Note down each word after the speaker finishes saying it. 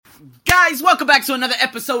Guys, welcome back to another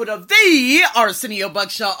episode of the Arsenio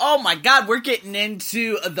Buck Show. Oh my god, we're getting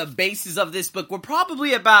into the basis of this book. We're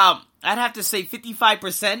probably about, I'd have to say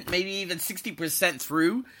 55%, maybe even 60%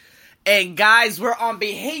 through. And guys, we're on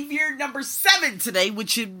behavior number 7 today,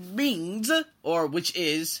 which is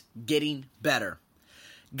getting better.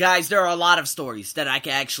 Guys, there are a lot of stories that I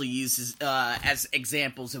can actually use as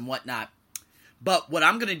examples and whatnot. But what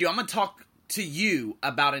I'm going to do, I'm going to talk to you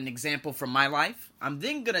about an example from my life. I'm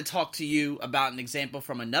then going to talk to you about an example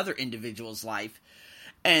from another individual's life.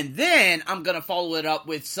 And then I'm going to follow it up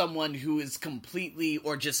with someone who is completely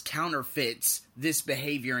or just counterfeits this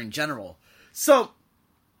behavior in general. So,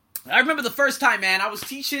 I remember the first time, man, I was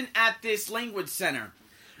teaching at this language center.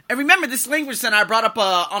 And remember, this language center I brought up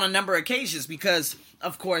on a number of occasions because,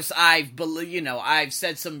 of course, I've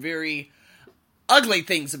said some very ugly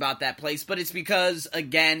things about that place, but it's because,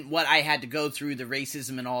 again, what I had to go through, the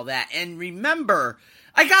racism and all that. And remember,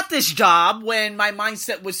 I got this job when my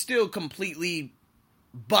mindset was still completely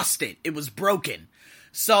busted. It was broken.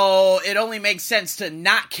 So it only makes sense to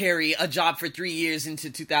not carry a job for 3 years into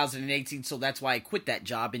 2018, so that's why I quit that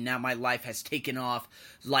job, and now my life has taken off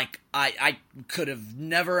like I could have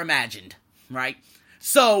never imagined, right?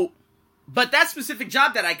 So, but that specific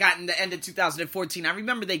job that I got in the end of 2014, I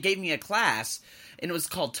remember they gave me a class, and it was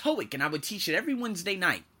called TOEIC, and I would teach it every Wednesday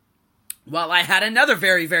night. Well, I had another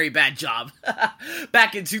very, very bad job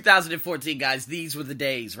back in 2014, guys. These were the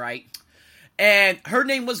days, right? And her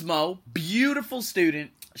name was Mo, beautiful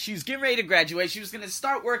student. She was getting ready to graduate. She was going to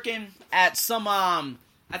start working at some,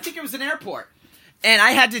 I think it was an airport. And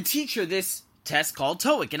I had to teach her this test called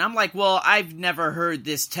TOEIC. And I'm like, well, I've never heard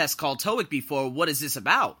this test called TOEIC before. What is this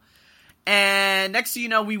about? And next thing you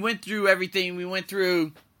know, we went through everything. We went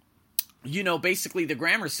through, basically the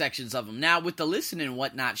grammar sections of them. Now, with the listening and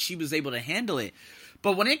whatnot, she was able to handle it.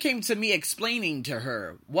 But when it came to me explaining to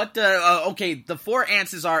her what the 4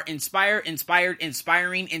 answers are: inspire, inspired,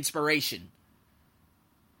 inspiring, inspiration.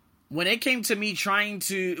 When it came to me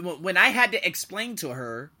when I had to explain to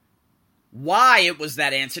her why it was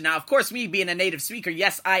that answer. Now, of course, me being a native speaker,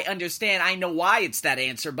 yes, I understand. I know why it's that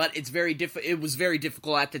answer, but it was very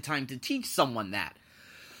difficult at the time to teach someone that.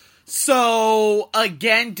 So,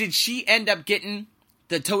 again, did she end up getting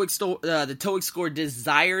the TOEIC score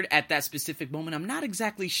desired at that specific moment? I'm not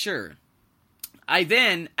exactly sure.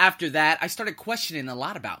 After that, I started questioning a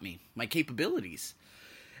lot about me, my capabilities.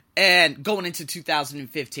 And going into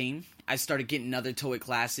 2015, I started getting other TOEIC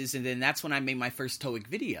classes, and then that's when I made my first TOEIC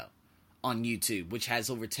video on YouTube, which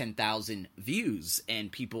has over 10,000 views,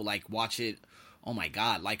 and people watch it, oh my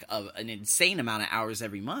god, an insane amount of hours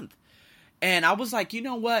every month. And I was like, you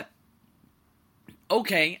know what?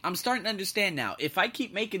 Okay, I'm starting to understand now. If I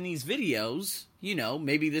keep making these videos,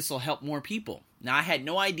 maybe this will help more people. Now, I had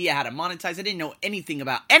no idea how to monetize. I didn't know anything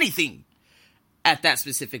about anything at that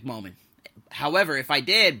specific moment. However, if I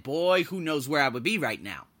did, boy, who knows where I would be right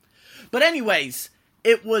now. But anyways,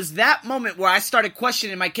 it was that moment where I started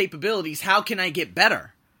questioning my capabilities. How can I get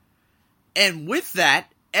better? And with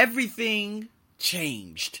that, everything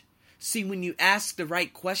changed. See, when you ask the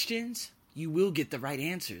right questions, you will get the right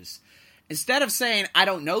answers. Instead of saying, I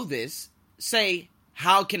don't know this, say,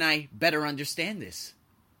 how can I better understand this?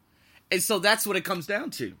 And so that's what it comes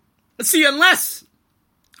down to. See, unless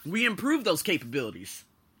we improve those capabilities,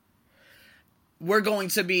 we're going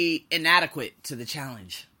to be inadequate to the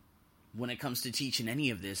challenge when it comes to teaching any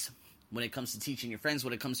of this. When it comes to teaching your friends,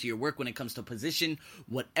 when it comes to your work, when it comes to position,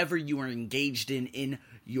 whatever you are engaged in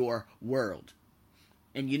your world.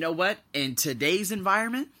 And you know what? In today's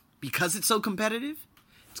environment, because it's so competitive,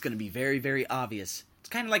 it's going to be very, very obvious. It's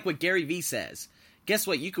kind of like what Gary Vee says. Guess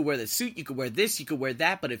what? You could wear the suit, you could wear this, you could wear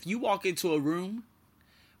that, but if you walk into a room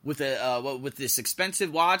with this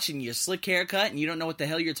expensive watch and your slick haircut and you don't know what the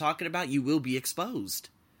hell you're talking about, you will be exposed.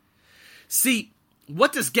 See,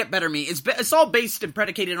 what does get better mean? It's all based and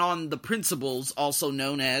predicated on the principles also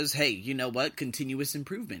known as, hey, you know what? Continuous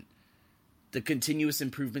improvement. The continuous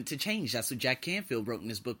improvement to change. That's what Jack Canfield wrote in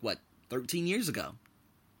his book, 13 years ago.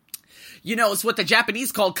 It's what the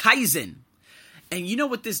Japanese call Kaizen. And you know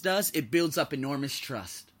what this does? It builds up enormous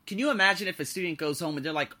trust. Can you imagine if a student goes home and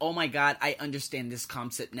they're like, oh my god, I understand this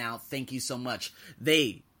concept now. Thank you so much.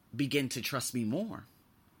 They begin to trust me more.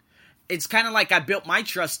 It's kind of like I built my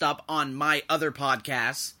trust up on my other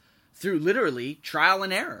podcasts through literally trial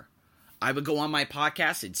and error. I would go on my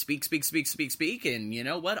podcast and speak. And you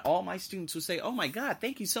know what? All my students would say, oh my god,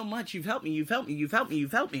 thank you so much. You've helped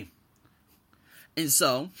me. And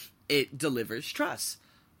so it delivers trust.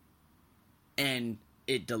 And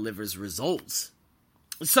it delivers results.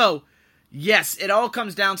 So, Yes, it all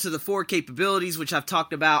comes down to the four capabilities, which I've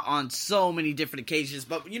talked about on so many different occasions.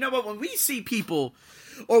 But you know what? When we see people,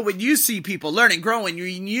 or when you see people learning, growing,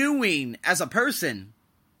 renewing as a person,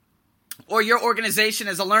 or your organization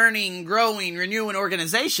as a learning, growing, renewing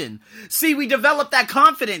organization, see, we develop that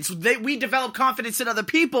confidence. We develop confidence in other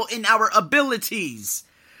people, in our abilities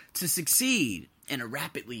to succeed in a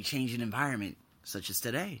rapidly changing environment such as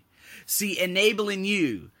today. See, enabling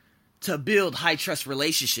you to build high-trust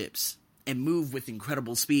relationships and move with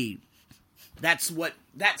incredible speed. That's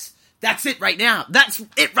it right now. That's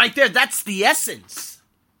it right there. That's the essence.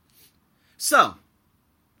 So,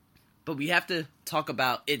 but we have to talk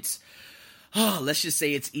about let's just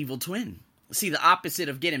say its evil twin. See, the opposite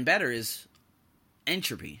of getting better is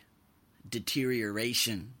entropy,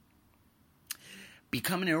 deterioration,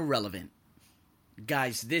 becoming irrelevant.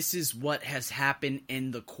 Guys, this is what has happened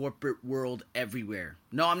in the corporate world everywhere.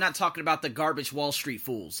 No, I'm not talking about the garbage Wall Street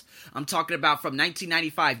fools. I'm talking about from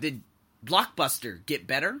 1995. Did Blockbuster get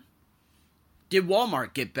better? Did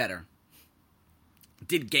Walmart get better?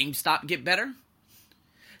 Did GameStop get better?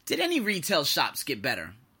 Did any retail shops get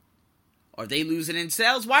better? Are they losing in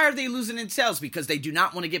sales? Why are they losing in sales? Because they do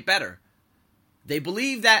not want to get better. They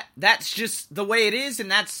believe that that's just the way it is,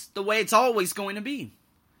 and that's the way it's always going to be.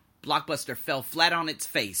 Blockbuster fell flat on its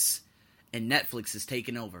face, and Netflix is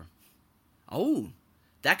taking over. Oh,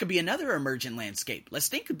 that could be another emergent landscape. Let's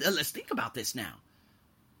think about this now.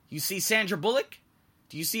 You see Sandra Bullock?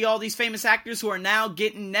 Do you see all these famous actors who are now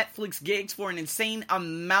getting Netflix gigs for an insane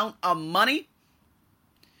amount of money?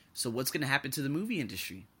 So what's going to happen to the movie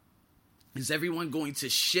industry? Is everyone going to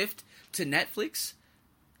shift to Netflix?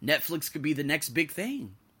 Netflix could be the next big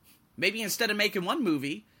thing. Maybe instead of making one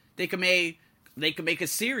movie, they could make a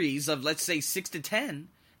series of, let's say, 6 to 10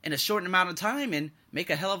 in a short amount of time and make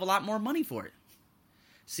a hell of a lot more money for it.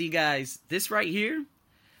 See, guys, this right here,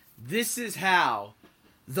 this is how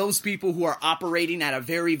those people who are operating at a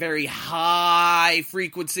very, very high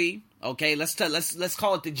frequency, okay, let's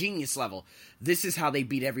call it the genius level. This is how they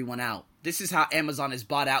beat everyone out. This is how Amazon has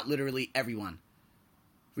bought out literally everyone.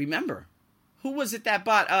 Remember, who was it that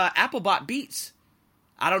bought, Apple bought Beats?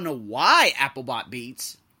 I don't know why Apple bought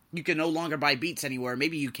Beats. You can no longer buy Beats anywhere.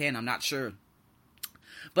 Maybe you can, I'm not sure.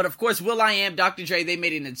 But of course, will.i.am, Dr. Dre, they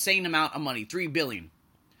made an insane amount of money, $3 billion.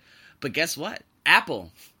 But guess what?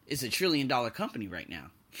 Apple is a $1 trillion company right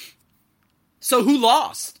now. So who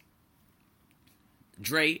lost?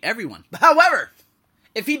 Dre, everyone. However,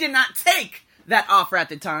 if he did not take that offer at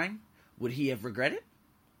the time, would he have regretted?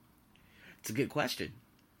 It's a good question.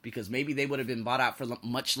 Because maybe they would have been bought out for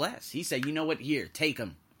much less. He said, you know what? Here, take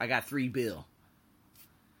them. I got $3 billion.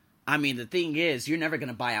 I mean, the thing is, you're never going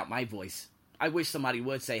to buy out my voice. I wish somebody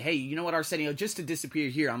would say, hey, you know what, Arsenio, just to disappear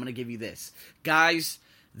here, I'm going to give you this. Guys,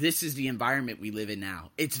 this is the environment we live in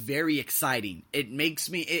now. It's very exciting. It makes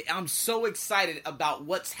me, I'm so excited about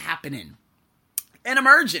what's happening and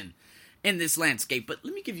emerging in this landscape. But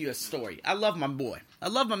let me give you a story. I love my boy. I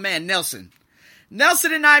love my man, Nelson.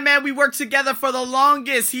 Nelson and I, man, we worked together for the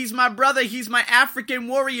longest. He's my brother. He's my African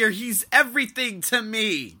warrior. He's everything to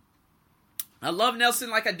me. I love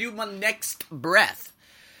Nelson like I do my next breath.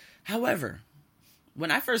 However,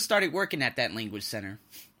 when I first started working at that language center,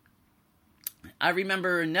 I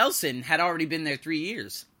remember Nelson had already been there 3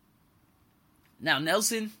 years. Now,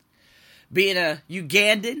 Nelson, being a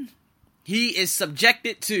Ugandan, he is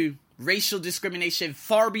subjected to racial discrimination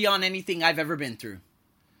far beyond anything I've ever been through.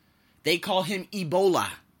 They call him Ebola.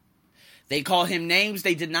 They call him names.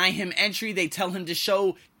 They deny him entry. They tell him to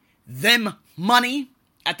show them money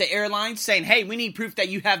at the airline saying, hey, we need proof that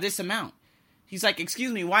you have this amount. He's like,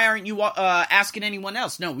 excuse me, why aren't you asking anyone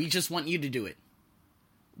else? No, we just want you to do it.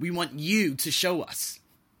 We want you to show us.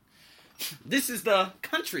 This is the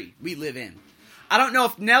country we live in. I don't know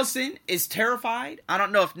if Nelson is terrified. I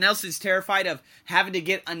don't know if Nelson's terrified of having to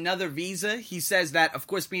get another visa. He says that, of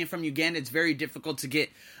course, being from Uganda, it's very difficult to get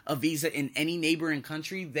a visa in any neighboring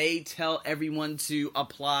country. They tell everyone to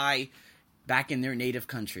apply back in their native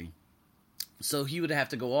country. So he would have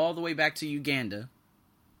to go all the way back to Uganda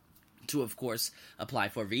to, of course, apply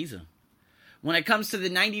for a visa. When it comes to the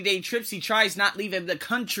 90-day trips, he tries not leaving the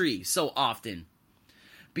country so often.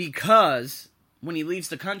 Because when he leaves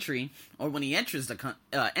the country, or when he enters the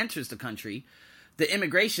country, the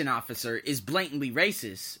immigration officer is blatantly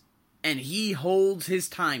racist. And he holds his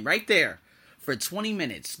time right there for 20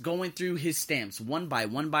 minutes going through his stamps one by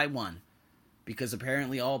one. Because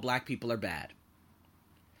apparently all black people are bad.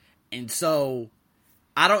 And so,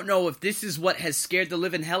 I don't know if this is what has scared the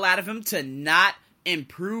living hell out of him to not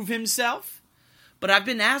improve himself. But I've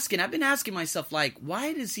been asking myself, like,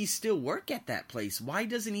 why does he still work at that place? Why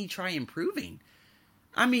doesn't he try improving?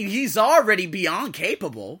 I mean, he's already beyond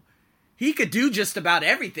capable. He could do just about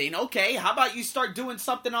everything. Okay, how about you start doing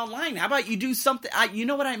something online? How about you do something? You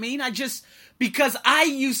know what I mean? Because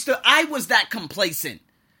I was that complacent.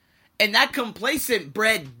 And that complacent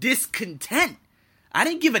bred discontent. I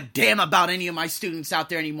didn't give a damn about any of my students out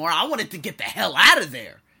there anymore. I wanted to get the hell out of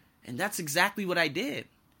there. And that's exactly what I did.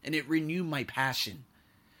 And it renewed my passion.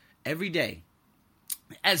 Every day.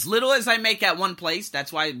 As little as I make at one place,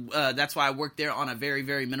 that's why I work there on a very,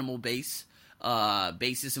 very minimal basis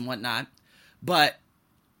and whatnot. But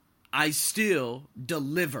I still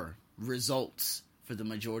deliver results for the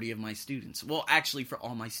majority of my students. Well, actually for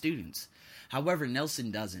all my students. However,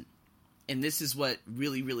 Nelson doesn't. And this is what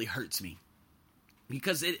really, really hurts me.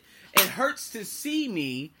 Because it hurts to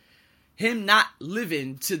see him not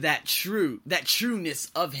living to that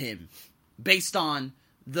trueness of him based on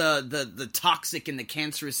the toxic and the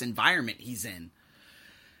cancerous environment he's in.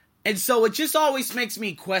 And so it just always makes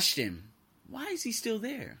me question, why is he still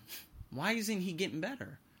there? Why isn't he getting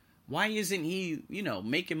better? Why isn't he,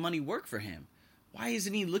 making money work for him? Why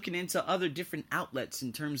isn't he looking into other different outlets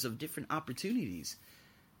in terms of different opportunities?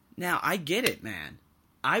 Now, I get it, man.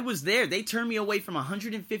 I was there. They turned me away from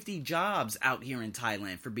 150 jobs out here in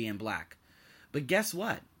Thailand for being black. But guess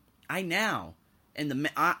what? I'm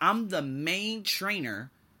the main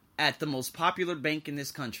trainer at the most popular bank in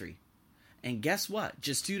this country. And guess what?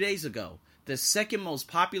 Just 2 days ago, the second most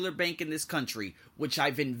popular bank in this country, which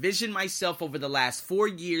I've envisioned myself over the last 4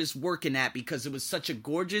 years working at because it was such a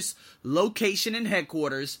gorgeous location and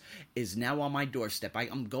headquarters, is now on my doorstep.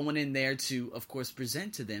 I'm going in there to, of course,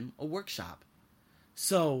 present to them a workshop.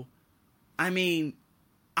 So, I mean,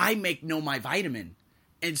 I make my vitamin.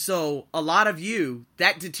 And so, a lot of you,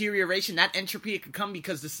 that deterioration, that entropy, it could come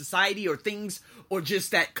because the society or things, or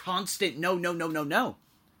just that constant no.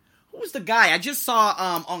 Who was the guy? I just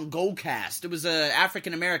saw on Goldcast. It was an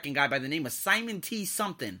African-American guy by the name of Simon T.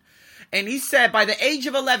 something. And he said, by the age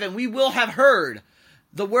of 11, we will have heard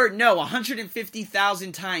the word no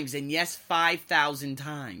 150,000 times. And yes, 5,000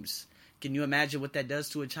 times. Can you imagine what that does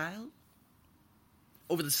to a child?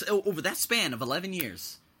 Over that span of 11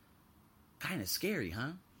 years. Kind of scary,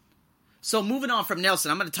 huh? So moving on from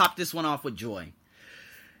Nelson, I'm going to top this one off with Joy.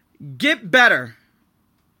 Get Better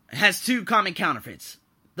has two common counterfeits.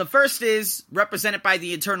 The first is represented by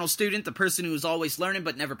the eternal student, the person who is always learning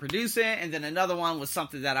but never producing. And then another one was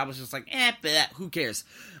something that I was just like, who cares?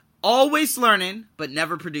 Always learning but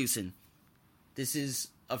never producing. This is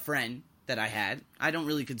a friend that I had. I don't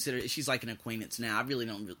really consider she's like an acquaintance now. I really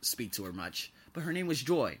don't speak to her much. But her name was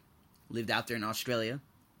Joy. Lived out there in Australia.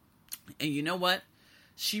 And you know what?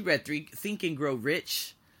 She read Think and Grow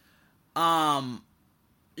Rich. I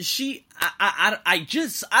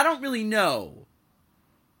don't really know.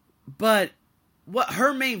 But what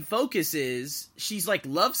her main focus is, she's like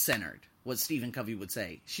love-centered, what Stephen Covey would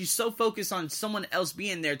say. She's so focused on someone else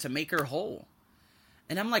being there to make her whole.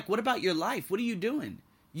 And I'm like, what about your life? What are you doing?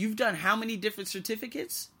 You've done how many different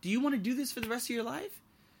certificates? Do you want to do this for the rest of your life?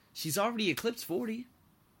 She's already eclipsed 40.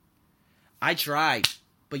 I tried.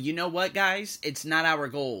 But you know what, guys? It's not our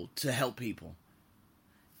goal to help people.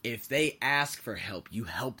 If they ask for help, you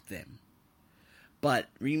help them. But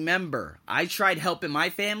remember, I tried helping my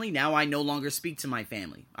family. Now I no longer speak to my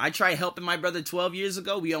family. I tried helping my brother 12 years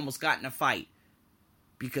ago. We almost got in a fight.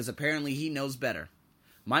 Because apparently he knows better.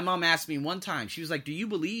 My mom asked me one time. She was like, do you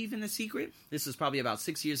believe in The Secret? This was probably about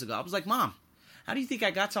 6 years ago. I was like, Mom, how do you think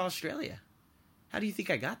I got to Australia? How do you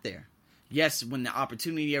think I got there? Yes, when the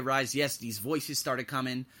opportunity arose, yes, these voices started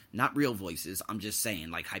coming. Not real voices. I'm just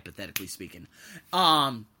saying, like, hypothetically speaking.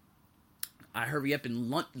 I hurry up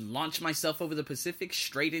and launch myself over the Pacific,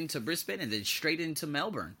 straight into Brisbane, and then straight into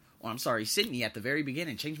Melbourne. Or, Sydney at the very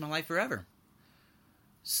beginning. Changed my life forever.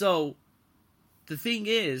 So, the thing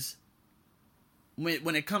is,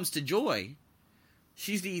 when it comes to Joy,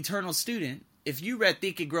 she's the eternal student. If you read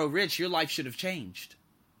Think and Grow Rich, your life should have changed.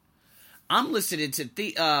 I'm listening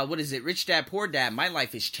to, Rich Dad, Poor Dad. My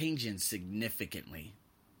life is changing significantly.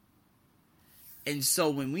 And so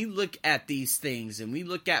when we look at these things and we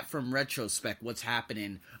look at from retrospect what's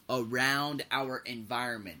happening around our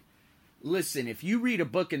environment. Listen, if you read a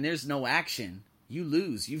book and there's no action, you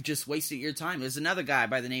lose. You've just wasted your time. There's another guy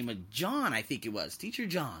by the name of John, I think it was. Teacher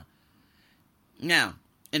John. Now,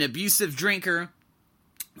 an abusive drinker,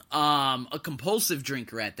 a compulsive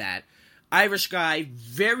drinker at that. Irish guy,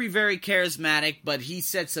 very, very charismatic, but he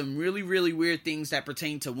said some really, really weird things that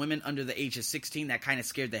pertain to women under the age of 16 that kind of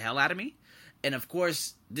scared the hell out of me. And of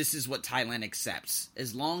course, this is what Thailand accepts.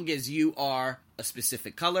 As long as you are a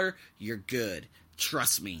specific color, you're good.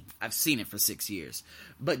 Trust me, I've seen it for 6 years.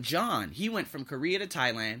 But John, he went from Korea to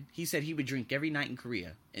Thailand. He said he would drink every night in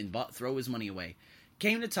Korea and throw his money away.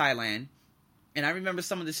 Came to Thailand, and I remember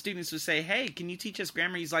some of the students would say, hey, can you teach us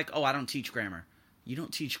grammar? He's like, oh, I don't teach grammar. You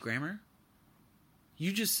don't teach grammar?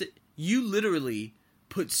 You literally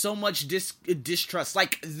put so much distrust.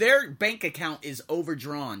 Like, their bank account is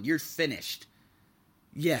overdrawn. You're finished.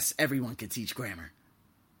 Yes, everyone can teach grammar.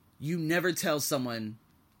 You never tell someone,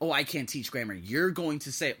 oh, I can't teach grammar. You're going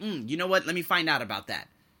to say, you know what? Let me find out about that.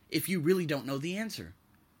 If you really don't know the answer.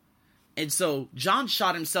 And so John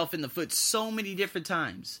shot himself in the foot so many different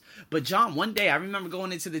times. But John, one day, I remember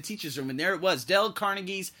going into the teacher's room, and there it was. Dale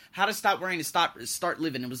Carnegie's How to Stop Worrying and Start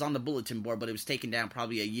Living. It was on the bulletin board, but it was taken down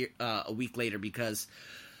probably a week later because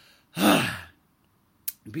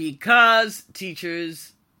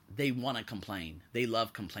teachers, they want to complain. They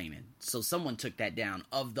love complaining. So someone took that down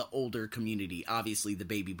of the older community. Obviously, the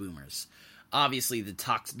baby boomers. Obviously,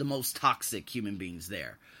 the most toxic human beings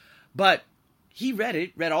there. But he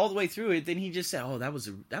read all the way through it. Then he just said, oh, that was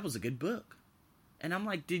a good book. And I'm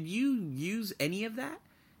like, did you use any of that?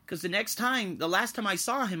 Because the last time I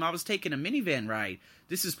saw him, I was taking a minivan ride.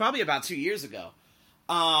 This is probably about 2 years ago.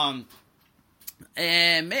 And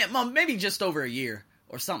maybe just over a year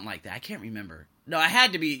or something like that. I can't remember. No, I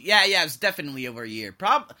had to be. Yeah, it was definitely over a year.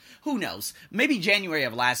 Who knows? Maybe January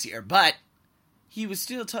of last year. But he was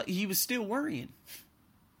still worrying,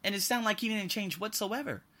 and it sounded like he didn't change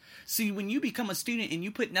whatsoever. See, when you become a student and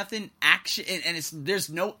you put nothing action, and there's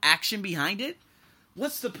no action behind it,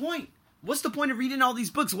 what's the point? What's the point of reading all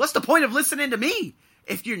these books? What's the point of listening to me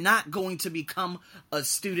if you're not going to become a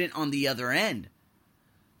student on the other end?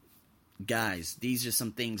 Guys, these are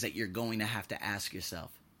some things that you're going to have to ask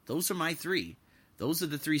yourself. Those are my 3. Those are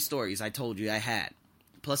the 3 stories I told you I had.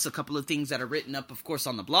 Plus a couple of things that are written up, of course,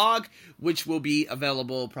 on the blog, which will be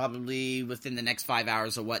available probably within the next 5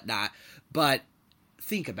 hours or whatnot. But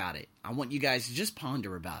think about it. I want you guys to just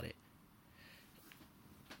ponder about it.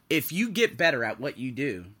 If you get better at what you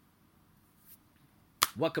do,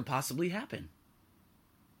 what could possibly happen?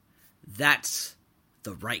 That's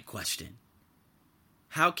the right question.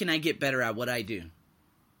 How can I get better at what I do?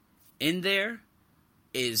 In there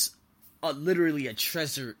is literally a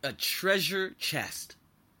treasure chest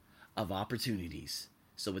of opportunities.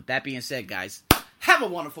 So with that being said, guys, have a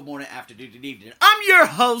wonderful morning, afternoon, and evening. I'm your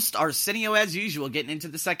host, Arsenio, as usual, getting into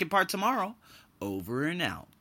the second part tomorrow. Over and out.